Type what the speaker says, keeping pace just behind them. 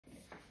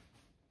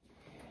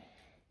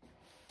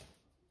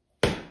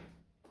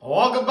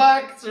Welcome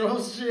back to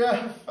host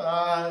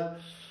GF.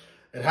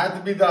 It had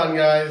to be done,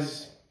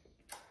 guys.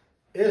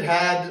 It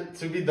had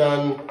to be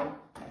done.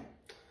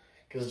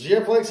 Because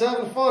GF likes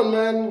having fun,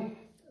 man.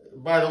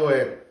 By the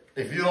way,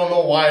 if you don't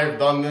know why I've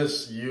done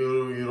this,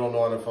 you don't know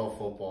NFL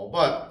football.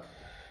 But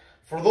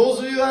for those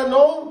of you that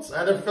know, it's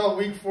NFL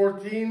Week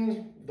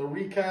 14, the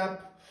recap.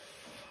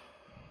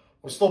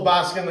 We're still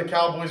basking in the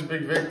Cowboys'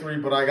 big victory,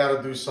 but I got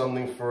to do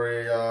something for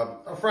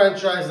a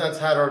franchise that's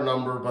had our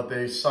number, but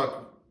they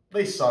suck.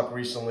 They suck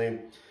recently.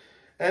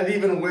 And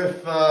even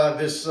with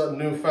this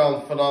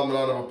newfound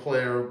phenomenon of a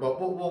player,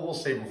 but we'll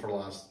save him for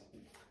last.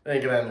 It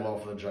ain't going to end well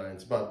for the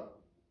Giants. But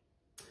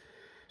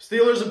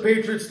Steelers and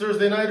Patriots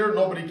Thursday nighter,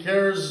 nobody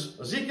cares.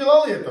 Ezekiel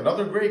Elliott,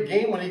 another great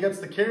game when he gets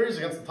the carries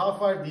against the top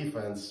 5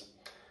 defense.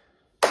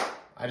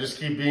 I just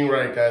keep being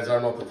right, guys. I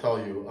don't know what to tell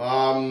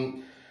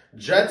you.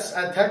 Jets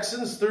at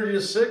Texans,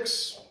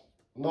 30-6.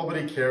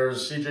 Nobody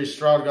cares. C.J.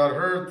 Stroud got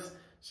hurt.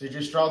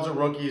 C.J. Stroud's a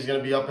rookie. He's going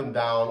to be up and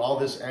down. All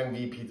this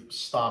MVP,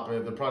 stop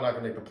it. They're probably not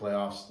going to make the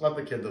playoffs. Let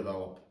the kid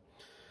develop.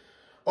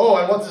 Oh,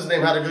 and what's his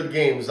name? Had a good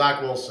game.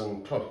 Zach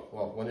Wilson.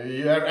 Well,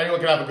 anyone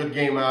can have a good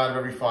game out of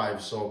every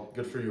 5, so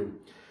good for you.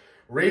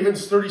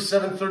 Ravens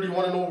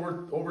 37-31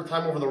 in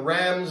overtime over the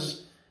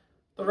Rams.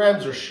 The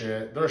Rams are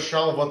shit. They're a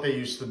shell of what they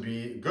used to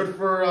be. Good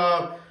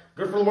for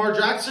Lamar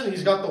Jackson.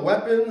 He's got the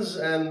weapons,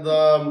 and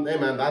hey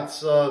man, that's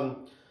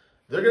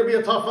they're gonna be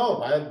a tough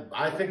out.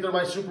 I think they're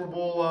my Super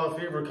Bowl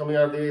favorite coming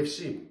out of the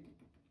AFC.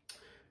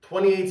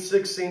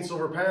 28-6 Saints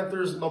over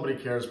Panthers. Nobody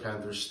cares.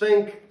 Panthers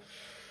stink.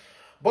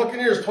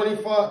 Buccaneers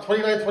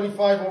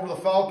 29-25 over the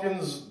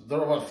Falcons. They're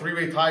about a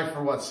 3-way tie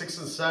for what, 6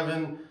 and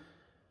 7.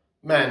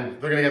 Man,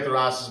 they're gonna get their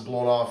asses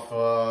blown off.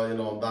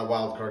 That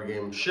wild card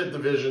game. Shit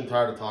division.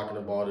 Tired of talking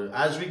about it.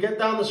 As we get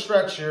down the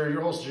stretch here,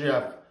 your host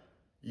GF.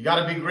 You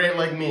got to be great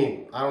like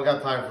me. I don't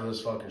got time for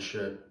this fucking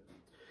shit.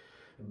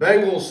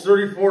 Bengals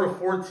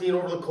 34-14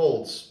 over the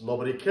Colts.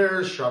 Nobody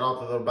cares. Shout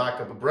out to the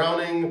backup of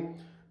Browning.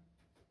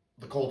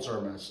 The Colts are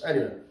a mess.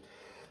 Anyway.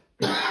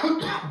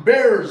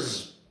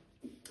 Bears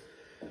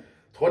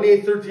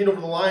 28-13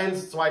 over the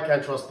Lions. So I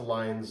can't trust the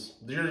Lions.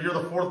 You're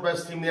the 4th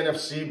best team in the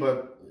NFC,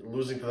 but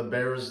losing to the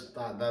Bears,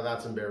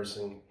 that's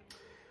embarrassing.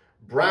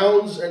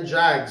 Browns and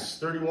Jags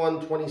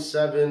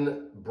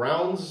 31-27.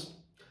 Browns.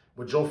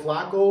 With Joe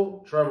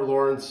Flacco, Trevor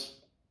Lawrence,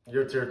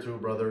 you're tier 2,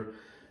 brother.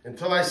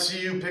 Until I see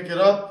you pick it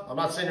up, I'm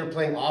not saying you're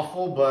playing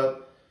awful,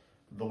 but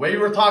the way you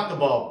were talked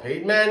about,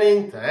 Peyton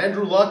Manning to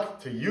Andrew Luck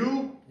to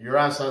you, your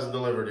ass hasn't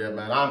delivered yet,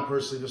 man. I'm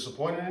personally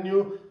disappointed in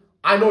you.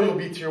 I know you'll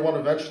be tier 1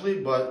 eventually,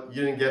 but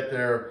you didn't get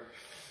there.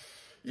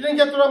 You didn't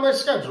get there on my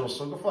schedule,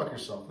 so go fuck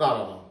yourself.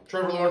 No.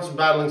 Trevor Lawrence is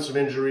battling some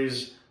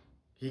injuries.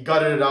 He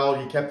gutted it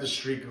out. He kept his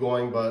streak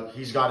going, but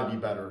he's got to be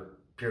better,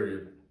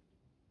 period.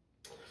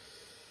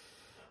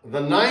 The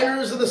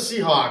Niners and the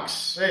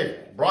Seahawks.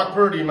 Hey, Brock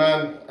Purdy,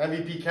 man.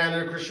 MVP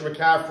candidate, Christian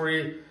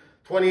McCaffrey.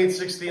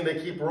 28-16,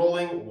 they keep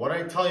rolling. What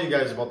did I tell you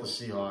guys about the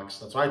Seahawks?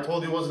 That's why I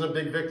told you it wasn't a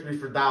big victory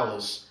for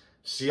Dallas.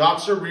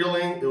 Seahawks are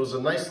reeling. It was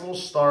a nice little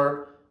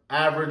start.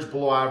 Average,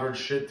 below average,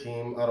 shit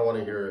team. I don't want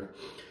to hear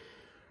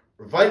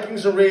it.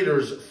 Vikings and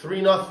Raiders,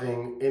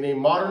 3-0 in a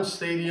modern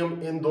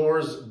stadium,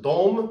 indoors,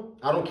 dome.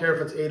 I don't care if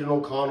it's Aiden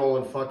O'Connell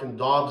and fucking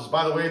Dobbs.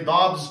 By the way,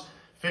 Dobbs...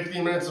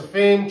 15 minutes of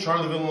fame,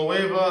 Charlie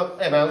Villanueva.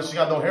 Hey, man, at least you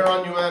got no hair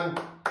on you, man.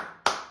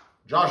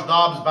 Josh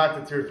Dobbs, back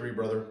to tier 3,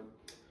 brother.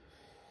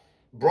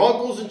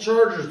 Broncos and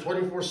Chargers,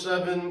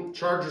 24-7.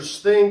 Chargers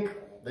stink.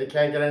 They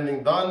can't get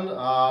anything done.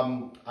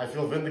 I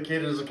feel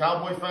vindicated as a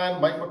Cowboy fan.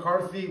 Mike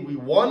McCarthy, we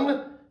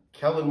won.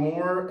 Kellen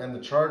Moore and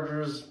the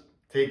Chargers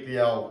take the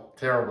L.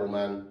 Terrible,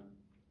 man.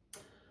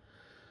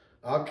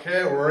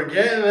 Okay, we're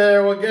getting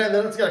there.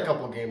 Let's get a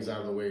couple of games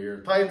out of the way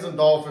here. Titans and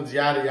Dolphins,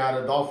 yada,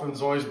 yada.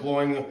 Dolphins always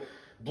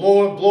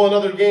blow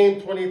another game,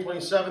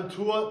 28-27.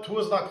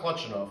 Tua's not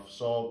clutch enough.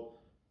 So,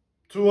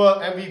 Tua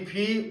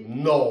MVP?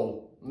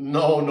 No.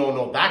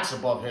 That's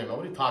above him. What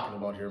are you talking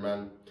about here,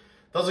 man?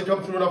 Doesn't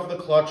come through enough in the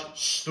clutch.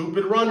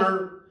 Stupid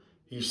runner.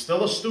 He's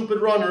still a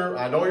stupid runner.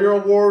 I know you're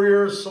a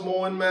warrior,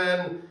 Samoan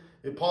man,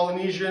 a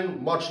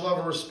Polynesian. Much love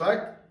and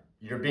respect.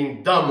 You're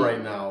being dumb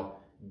right now.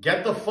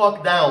 Get the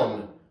fuck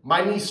down.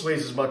 My knee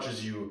sways as much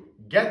as you.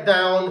 Get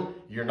down.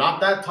 You're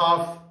not that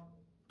tough.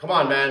 Come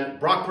on, man.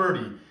 Brock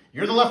Purdy.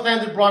 You're the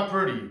left-handed Brock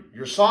Purdy.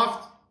 You're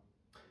soft,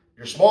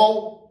 you're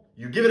small,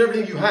 you give it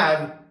everything you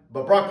have,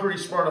 but Brock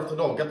Purdy's smart enough to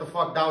know. Get the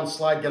fuck down,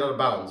 slide, get out of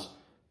bounds.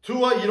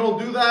 Tua, you don't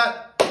do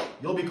that,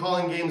 you'll be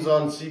calling games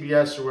on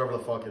CBS or wherever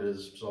the fuck it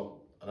is.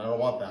 So, and I don't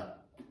want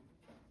that.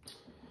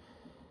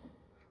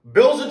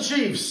 Bills and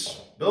Chiefs.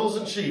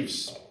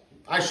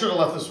 I should have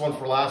left this one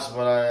for last,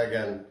 but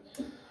again.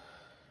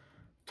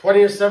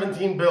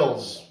 20-17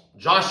 Bills.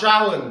 Josh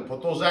Allen,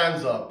 put those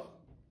hands up,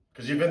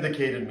 because you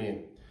vindicated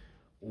me.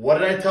 What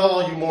did I tell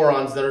all you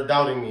morons that are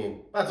doubting me?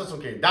 That's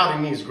okay.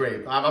 Doubting me is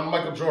great. I'm a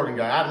Michael Jordan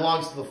guy. Add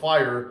logs to the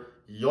fire.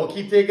 You'll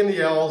keep taking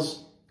the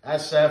L's.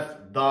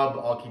 SF, dub.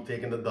 I'll keep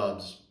taking the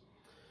dubs.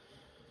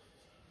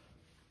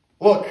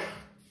 Look,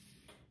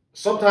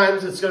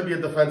 sometimes it's going to be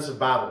a defensive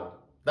battle.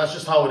 That's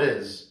just how it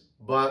is.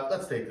 But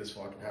let's take this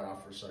fucking hat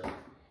off for a second.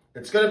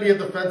 It's going to be a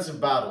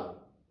defensive battle.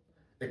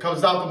 It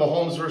comes down to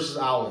Mahomes versus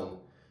Allen.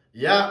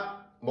 Yeah,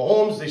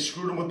 Mahomes, they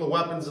screwed him with the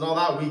weapons and all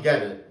that. We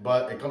get it.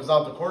 But it comes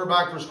down to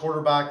quarterback versus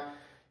quarterback.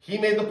 He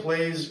made the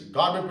plays,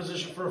 got him in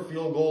position for a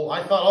field goal.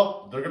 I thought,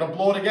 oh, they're going to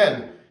blow it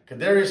again.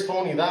 Kadarius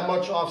Toney, that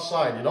much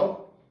offside, you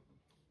know?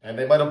 And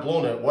they might have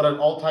blown it. What an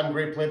all-time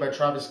great play by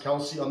Travis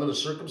Kelce under the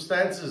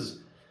circumstances.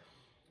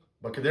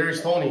 But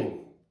Kadarius Toney,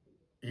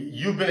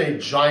 you've been a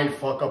giant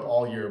fuck-up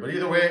all year. But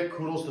either way,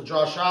 kudos to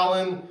Josh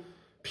Allen.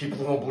 People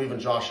who don't believe in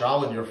Josh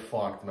Allen, you're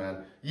fucked,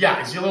 man.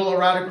 Yeah, is he a little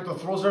erratic with the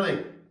throws and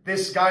everything?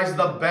 This guy's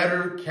the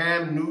better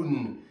Cam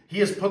Newton. He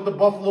has put the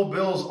Buffalo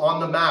Bills on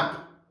the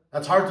map.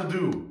 That's hard to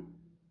do.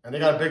 And they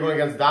got a big one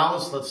against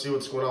Dallas. Let's see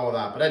what's going on with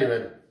that. But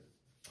anyway.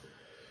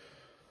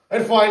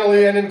 And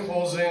finally, and in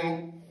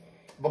closing,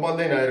 the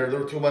Monday Nighter. There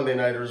were two Monday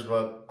Nighters,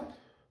 but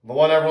the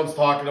one everyone's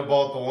talking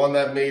about, the one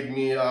that made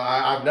me,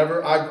 I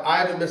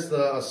haven't missed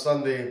a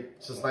Sunday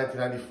since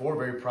 1994.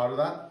 Very proud of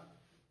that.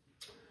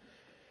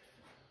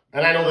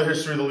 And I know the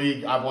history of the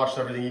league. I've watched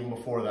everything even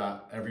before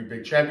that. Every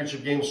big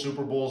championship game,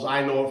 Super Bowls.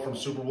 I know it from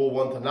Super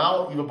Bowl I to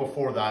now. Even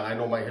before that, I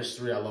know my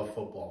history. I love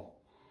football.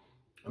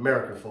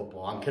 American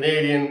football. I'm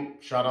Canadian.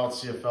 Shout out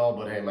CFL.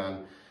 But hey,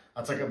 man,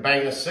 that's like a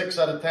bang of 6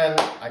 out of 10.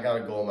 I got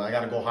to go, man. I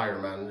got to go higher,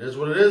 man. It is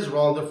what it is. We're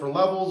all on different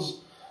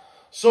levels.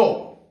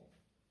 So,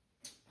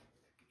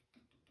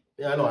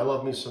 yeah, I know. I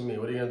love me some me.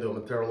 What are you going to do?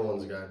 I'm a Terrell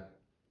Owens guy.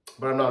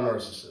 But I'm not a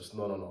narcissist.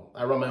 No, no, no.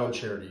 I run my own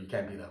charity. You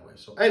can't be that way.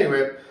 So,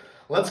 anyway,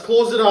 let's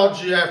close it out,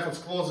 GF. Let's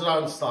close it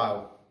out in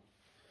style.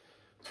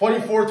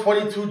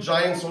 24-22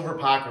 Giants over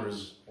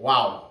Packers.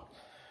 Wow.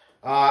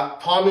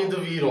 Tommy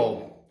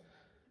DeVito.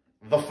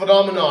 The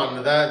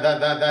phenomenon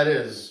that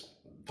is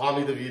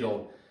Tommy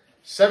DeVito.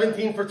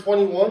 17 for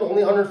 21,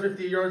 only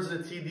 150 yards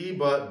at TD,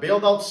 but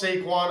bailed out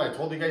Saquon. I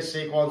told you guys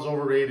Saquon's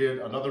overrated.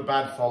 Another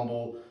bad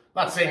fumble.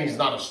 Not saying he's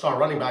not a star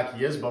running back,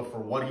 he is, but for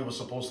what he was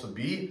supposed to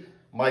be,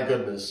 my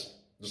goodness,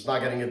 just not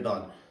getting it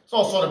done. It's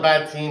also a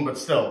bad team, but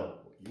still,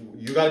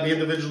 you got to be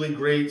individually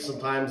great.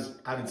 Sometimes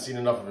I haven't seen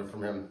enough of it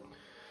from him.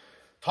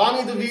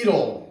 Tommy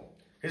DeVito,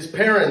 his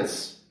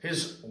parents,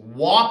 his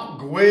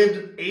WOPS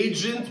GUID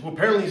agent, who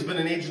apparently has been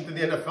an agent in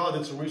the NFL. I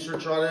did some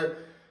research on it.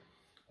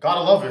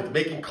 Gotta love it.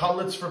 Making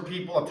cutlets for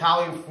people,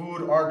 Italian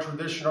food, our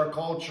tradition, our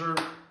culture.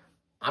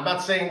 I'm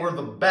not saying we're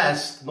the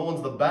best. No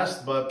one's the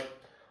best, but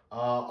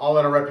I'll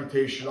let a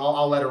reputation,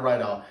 I'll let it right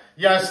out.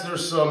 Yes,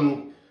 there's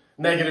some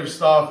negative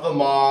stuff, the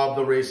mob,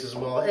 the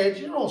racism. Well, hey,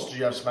 you know,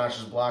 GF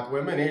smashes black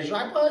women, Asian.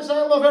 I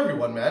love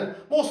everyone, man.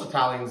 Most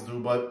Italians do,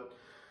 but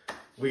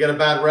we get a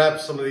bad rep,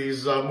 some of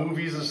these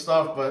movies and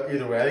stuff. But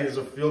either way, I think it's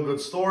a feel-good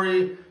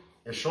story.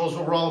 It shows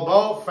what we're all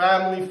about.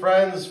 Family,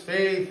 friends,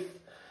 faith.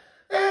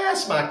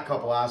 Smack a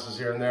couple asses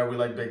here and there. We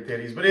like big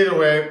titties. But either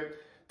way,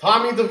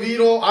 Tommy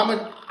DeVito,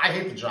 I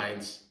hate the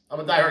Giants. I'm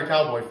a diehard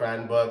Cowboy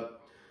fan,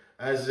 but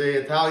as an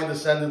Italian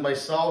descendant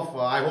myself,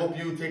 I hope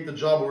you take the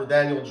job over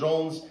Daniel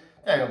Jones.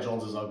 Daniel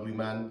Jones is ugly,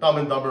 man. Dumb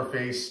and dumber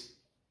face.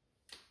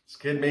 This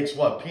kid makes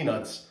what?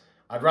 Peanuts.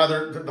 I'd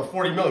rather the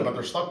 40 million, but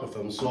they're stuck with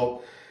him.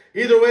 So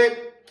either way,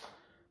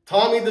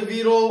 Tommy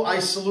DeVito, I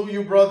salute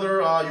you, brother.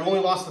 You only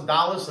lost to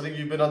Dallas. I think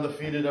you've been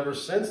undefeated ever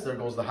since. There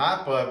goes the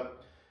hat, but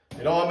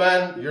you know what,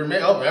 man?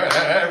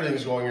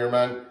 Everything's going here,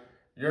 man.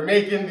 You're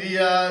making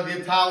the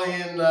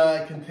Italian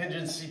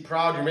contingency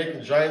proud. You're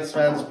making Giants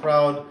fans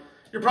proud.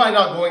 You're probably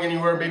not going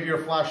anywhere. Maybe you're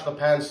a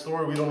flash-in-the-pan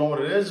story. We don't know what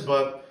it is,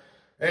 but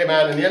hey,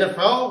 man, in the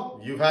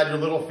NFL, you've had your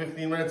little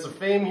 15 minutes of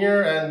fame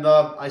here, and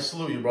I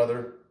salute you,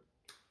 brother.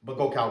 But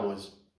go Cowboys.